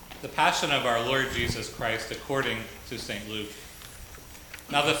The Passion of our Lord Jesus Christ according to St. Luke.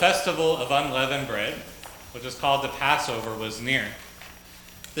 Now the festival of unleavened bread, which is called the Passover, was near.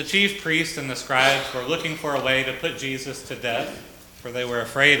 The chief priests and the scribes were looking for a way to put Jesus to death, for they were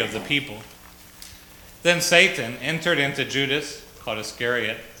afraid of the people. Then Satan entered into Judas, called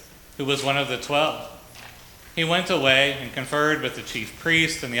Iscariot, who was one of the 12. He went away and conferred with the chief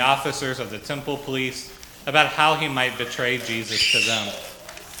priests and the officers of the temple police about how he might betray Jesus to them.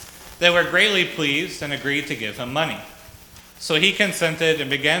 They were greatly pleased and agreed to give him money. So he consented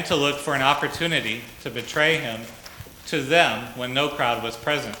and began to look for an opportunity to betray him to them when no crowd was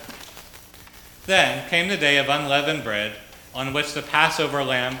present. Then came the day of unleavened bread, on which the Passover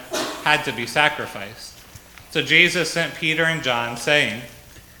lamb had to be sacrificed. So Jesus sent Peter and John, saying,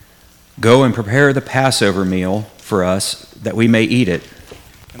 "Go and prepare the Passover meal for us, that we may eat it."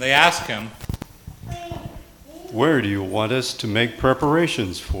 And they asked him, "Where do you want us to make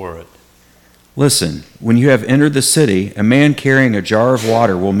preparations for it?" "Listen, when you have entered the city, a man carrying a jar of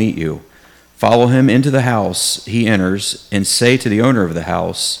water will meet you. Follow him into the house he enters, and say to the owner of the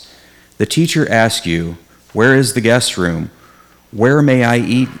house, 'The teacher asks you, where is the guest room? Where may I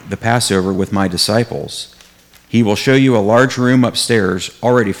eat the Passover with my disciples?' He will show you a large room upstairs,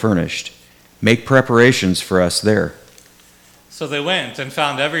 already furnished. Make preparations for us there." So they went and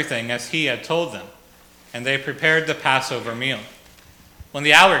found everything as he had told them, and they prepared the Passover meal. When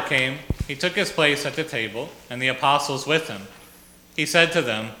the hour came, he took his place at the table, and the apostles with him. He said to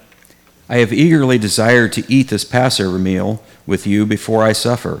them, "I have eagerly desired to eat this Passover meal with you before I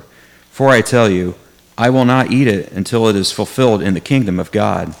suffer. For I tell you, I will not eat it until it is fulfilled in the kingdom of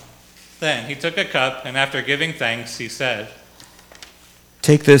God." Then he took a cup, and after giving thanks, he said,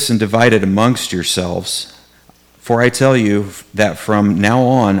 "Take this and divide it amongst yourselves. For I tell you that from now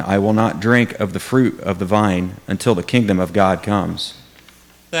on I will not drink of the fruit of the vine until the kingdom of God comes."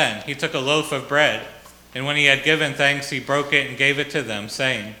 Then he took a loaf of bread, and when he had given thanks, he broke it and gave it to them,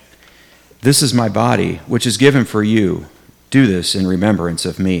 saying, "This is my body, which is given for you. Do this in remembrance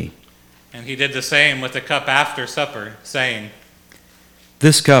of me." And he did the same with the cup after supper, saying,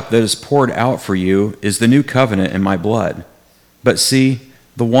 "This cup that is poured out for you is the new covenant in my blood. But see,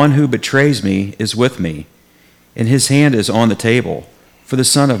 the one who betrays me is with me, and his hand is on the table. For the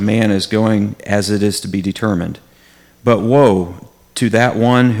Son of Man is going as it is to be determined. But woe to that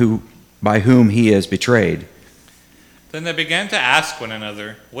one by whom he is betrayed." Then they began to ask one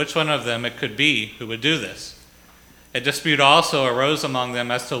another which one of them it could be who would do this. A dispute also arose among them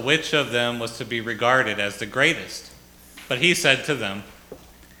as to which of them was to be regarded as the greatest. But he said to them,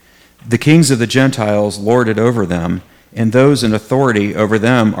 "The kings of the Gentiles lord it over them, and those in authority over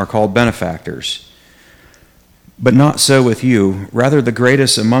them are called benefactors. But not so with you. Rather, the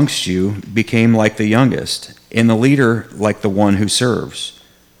greatest amongst you became like the youngest, and the leader like the one who serves.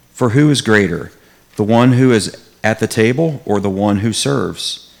 For who is greater, the one who is at the table or the one who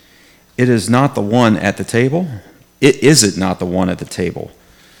serves? Is it not the one at the table?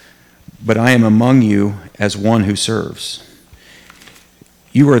 But I am among you as one who serves.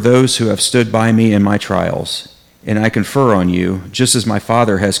 You are those who have stood by me in my trials, and I confer on you, just as my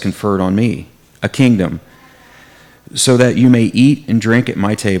Father has conferred on me, a kingdom, so that you may eat and drink at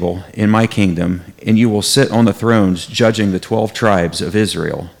my table in my kingdom, and you will sit on the thrones judging the 12 tribes of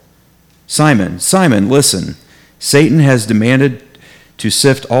Israel. Simon, Simon, listen. Satan has demanded to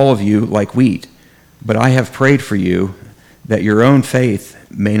sift all of you like wheat, but I have prayed for you that your own faith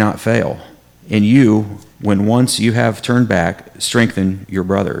may not fail. And you, when once you have turned back, strengthen your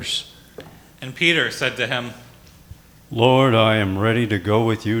brothers." And Peter said to him, "Lord, I am ready to go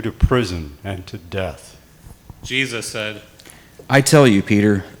with you to prison and to death." Jesus said, "I tell you,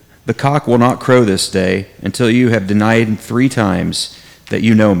 Peter, the cock will not crow this day until you have denied 3 times that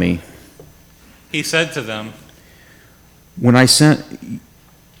you know me." He said to them, When I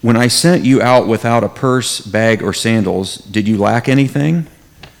sent you out without a purse, bag, or sandals, did you lack anything?"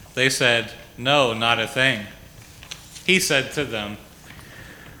 They said, "No, not a thing." He said to them,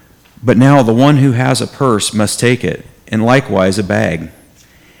 "But now the one who has a purse must take it, and likewise a bag.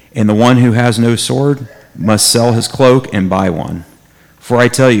 And the one who has no sword must sell his cloak and buy one. For I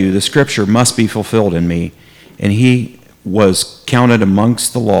tell you, the scripture must be fulfilled in me." And he was counted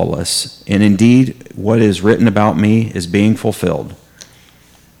amongst the lawless, and indeed what is written about me is being fulfilled.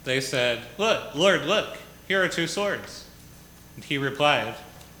 They said, "Look, Lord, look, here are 2 swords." And he replied,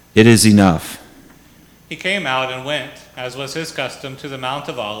 "It is enough." He came out and went, as was his custom, to the Mount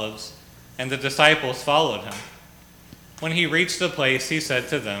of Olives, and the disciples followed him. When he reached the place, he said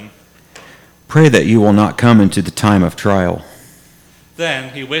to them, "Pray that you will not come into the time of trial."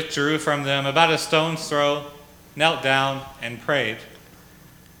 Then he withdrew from them about a stone's throw, knelt down, and prayed,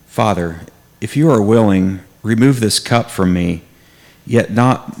 Father, if you are willing, remove this cup from me, yet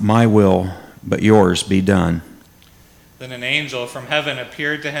not my will, but yours be done. Then an angel from heaven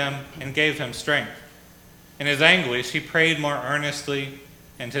appeared to him and gave him strength. In his anguish, he prayed more earnestly,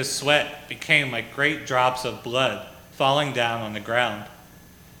 and his sweat became like great drops of blood falling down on the ground.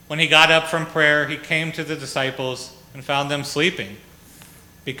 When he got up from prayer, he came to the disciples and found them sleeping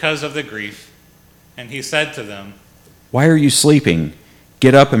because of the grief. And he said to them, Why are you sleeping?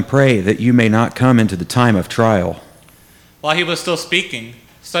 Get up and pray that you may not come into the time of trial. While he was still speaking,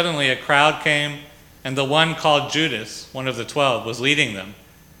 suddenly a crowd came, and the one called Judas, one of the 12, was leading them.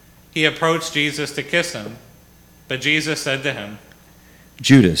 He approached Jesus to kiss him, but Jesus said to him,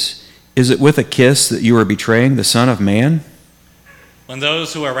 Judas, is it with a kiss that you are betraying the Son of Man? When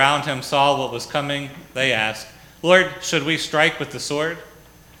those who were around him saw what was coming, they asked, Lord, should we strike with the sword?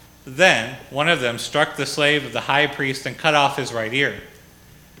 Then one of them struck the slave of the high priest and cut off his right ear.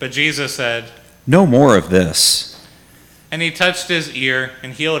 But Jesus said, No more of this. And he touched his ear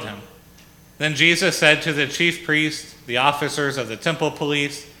and healed him. Then Jesus said to the chief priests, the officers of the temple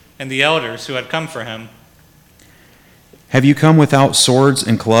police, and the elders who had come for him, Have you come without swords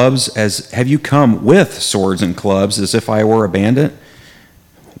and clubs have you come with swords and clubs as if I were a bandit?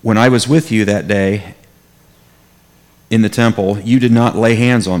 When I was with you that day in the temple, you did not lay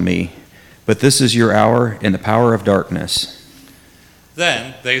hands on me, but this is your hour and the power of darkness.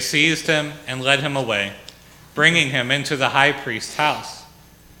 Then they seized him and led him away, bringing him into the high priest's house.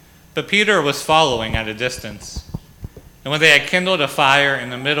 But Peter was following at a distance. And when they had kindled a fire in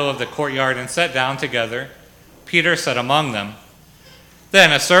the middle of the courtyard and sat down together, Peter sat among them.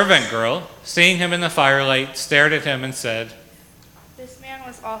 Then a servant girl, seeing him in the firelight, stared at him and said, This man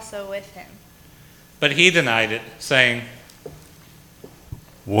was also with him. But he denied it, saying,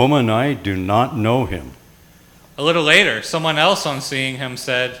 Woman, I do not know him. A little later, someone else on seeing him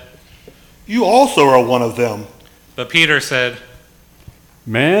said, You also are one of them. But Peter said,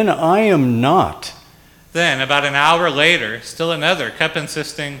 Man, I am not. Then about an hour later, still another kept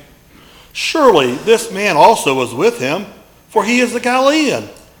insisting, Surely this man also was with him, for he is the Galilean.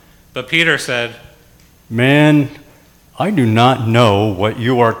 But Peter said, Man, I do not know what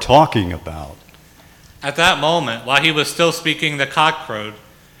you are talking about. At that moment, while he was still speaking, the cock crowed.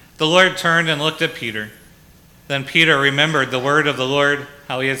 The Lord turned and looked at Peter. Then Peter remembered the word of the Lord,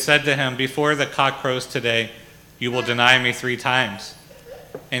 how he had said to him, Before the cock crows today, you will deny me 3 times.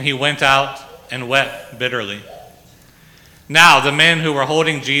 And he went out and wept bitterly. Now the men who were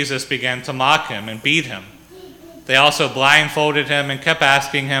holding Jesus began to mock him and beat him. They also blindfolded him and kept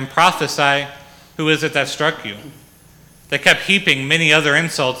asking him, Prophesy, who is it that struck you? They kept heaping many other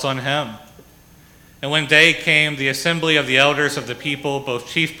insults on him. And when day came, the assembly of the elders of the people, both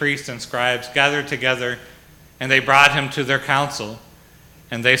chief priests and scribes, gathered together, and they brought him to their council.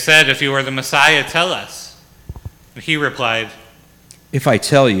 And they said, If you are the Messiah, tell us. And he replied, If I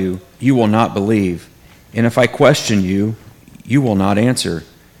tell you, you will not believe, and if I question you, you will not answer.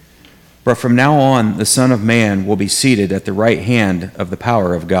 But from now on, the Son of Man will be seated at the right hand of the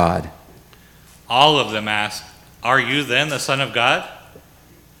power of God. All of them asked, Are you then the Son of God?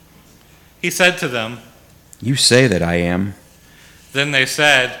 He said to them, You say that I am. Then they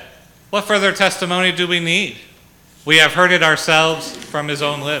said, What further testimony do we need? We have heard it ourselves from his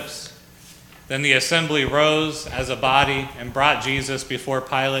own lips. Then the assembly rose as a body and brought Jesus before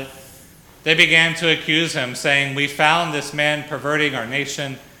Pilate. They began to accuse him, saying, We found this man perverting our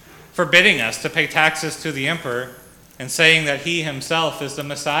nation, forbidding us to pay taxes to the emperor, and saying that he himself is the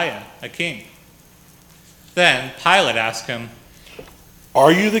Messiah, a king. Then Pilate asked him,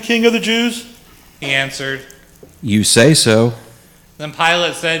 Are you the king of the Jews? He answered. You say so. Then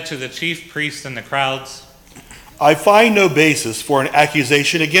Pilate said to the chief priests and the crowds, I find no basis for an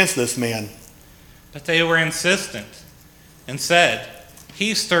accusation against this man. But they were insistent and said,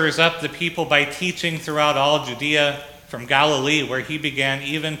 He stirs up the people by teaching throughout all Judea, from Galilee where he began,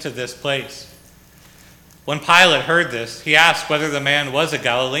 even to this place. When Pilate heard this, he asked whether the man was a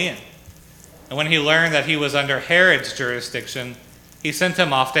Galilean. And when he learned that he was under Herod's jurisdiction, he sent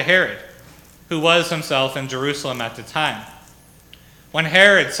him off to Herod, who was himself in Jerusalem at the time. When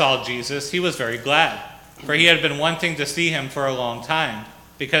Herod saw Jesus, he was very glad, for he had been wanting to see him for a long time,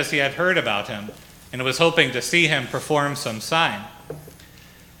 because he had heard about him, and was hoping to see him perform some sign.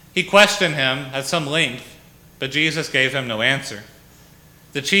 He questioned him at some length, but Jesus gave him no answer.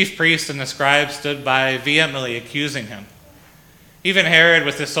 The chief priests and the scribes stood by, vehemently accusing him. Even Herod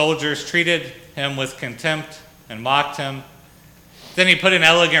with his soldiers treated him with contempt and mocked him. Then he put an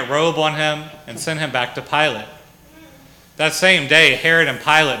elegant robe on him and sent him back to Pilate. That same day, Herod and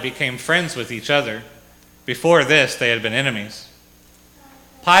Pilate became friends with each other. Before this, they had been enemies.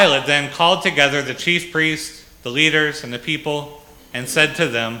 Pilate then called together the chief priests, the leaders, and the people, and said to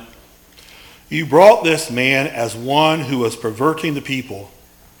them, You brought this man as one who was perverting the people.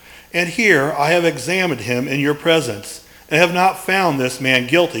 And here I have examined him in your presence, and have not found this man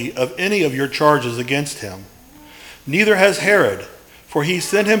guilty of any of your charges against him. Neither has Herod, for he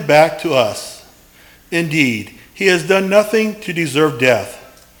sent him back to us. Indeed, he has done nothing to deserve death.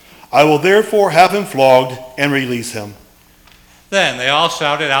 I will therefore have him flogged and release him. Then they all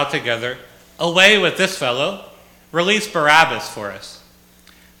shouted out together, Away with this fellow! Release Barabbas for us.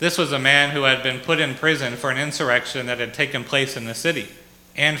 This was a man who had been put in prison for an insurrection that had taken place in the city,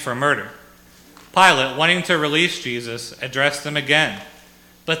 and for murder. Pilate, wanting to release Jesus, addressed them again,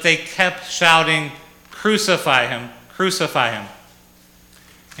 but they kept shouting, Crucify him! Crucify him!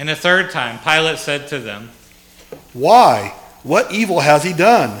 And a third time Pilate said to them, Why? What evil has he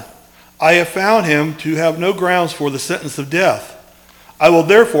done? I have found him to have no grounds for the sentence of death. I will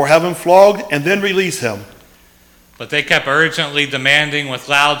therefore have him flogged and then release him. But they kept urgently demanding with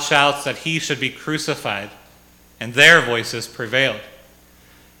loud shouts that he should be crucified, and their voices prevailed.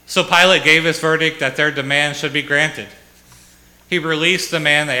 So Pilate gave his verdict that their demand should be granted. He released the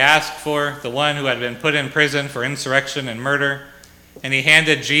man they asked for, the one who had been put in prison for insurrection and murder, and he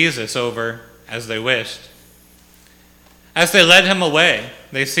handed Jesus over as they wished. As they led him away,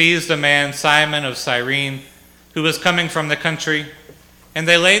 they seized a man, Simon of Cyrene, who was coming from the country, and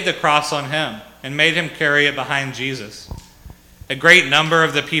they laid the cross on him and made him carry it behind Jesus. A great number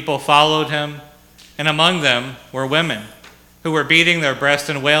of the people followed him, and among them were women who were beating their breasts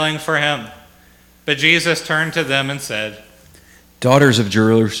and wailing for him. But Jesus turned to them and said, Daughters of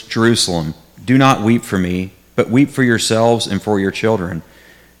Jerusalem, do not weep for me, but weep for yourselves and for your children.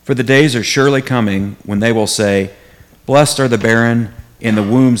 For the days are surely coming when they will say, Blessed are the barren and the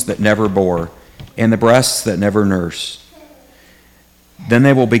wombs that never bore, and the breasts that never nursed. Then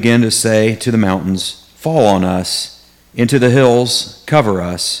they will begin to say to the mountains, Fall on us, and to the hills, cover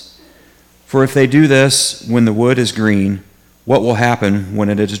us. For if they do this when the wood is green, what will happen when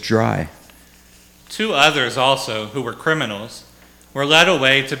it is dry? 2 others also, who were criminals, were led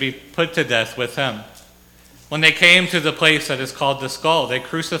away to be put to death with him. When they came to the place that is called the Skull, they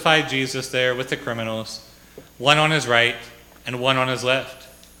crucified Jesus there with the criminals, one on his right and one on his left.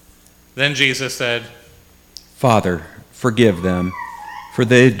 Then Jesus said, Father, forgive them, for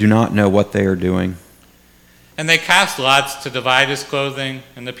they do not know what they are doing. And they cast lots to divide his clothing,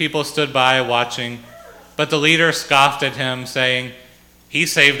 and the people stood by watching. But the leader scoffed at him, saying, He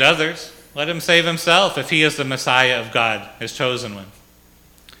saved others. Let him save himself if he is the Messiah of God, his chosen one.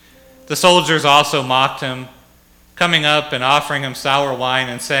 The soldiers also mocked him, coming up and offering him sour wine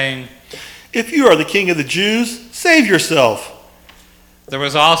and saying, If you are the king of the Jews, save yourself. There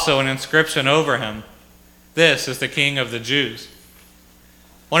was also an inscription over him, This is the King of the Jews.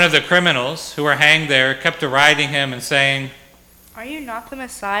 One of the criminals who were hanged there kept deriding him and saying, Are you not the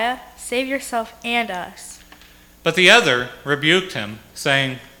Messiah? Save yourself and us. But the other rebuked him,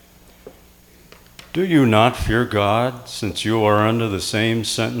 saying, Do you not fear God, since you are under the same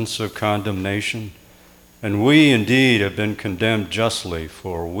sentence of condemnation? And we indeed have been condemned justly,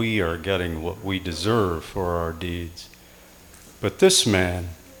 for we are getting what we deserve for our deeds. But this man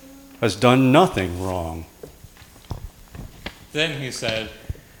has done nothing wrong. Then he said,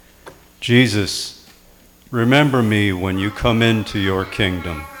 Jesus, remember me when you come into your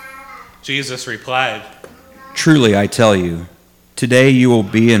kingdom. Jesus replied, Truly I tell you, today you will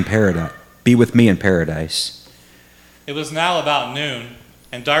be with me in paradise. It was now about noon,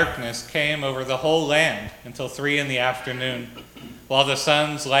 and darkness came over the whole land until 3 p.m, while the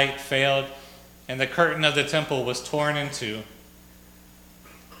sun's light failed and the curtain of the temple was torn in two.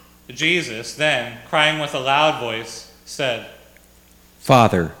 Jesus then, crying with a loud voice, said,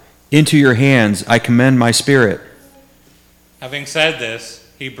 Father, into your hands I commend my spirit. Having said this,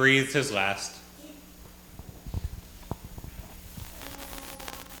 he breathed his last.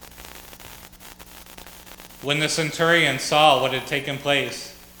 When the centurion saw what had taken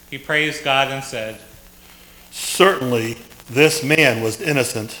place, he praised God and said, Certainly this man was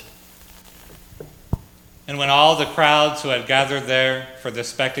innocent. And when all the crowds who had gathered there for the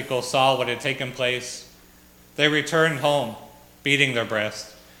spectacle saw what had taken place, they returned home, beating their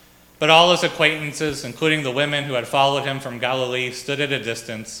breasts. But all his acquaintances, including the women who had followed him from Galilee, stood at a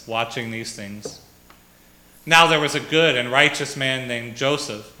distance, watching these things. Now there was a good and righteous man named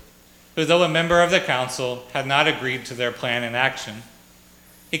Joseph, who, though a member of the council, had not agreed to their plan and action.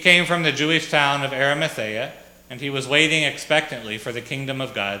 He came from the Jewish town of Arimathea, and he was waiting expectantly for the kingdom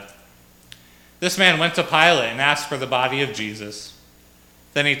of God. This man went to Pilate and asked for the body of Jesus.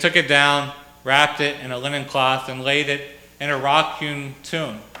 Then he took it down, wrapped it in a linen cloth, and laid it in a rock-hewn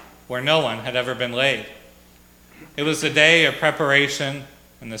tomb where no one had ever been laid. It was the day of preparation,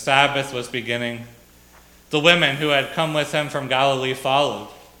 and the Sabbath was beginning. The women who had come with him from Galilee followed,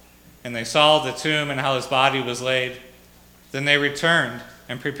 and they saw the tomb and how his body was laid. Then they returned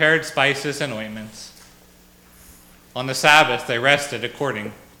and prepared spices and ointments. On the Sabbath they rested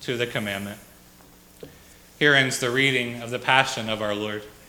according to the commandment. Here ends the reading of the Passion of our Lord.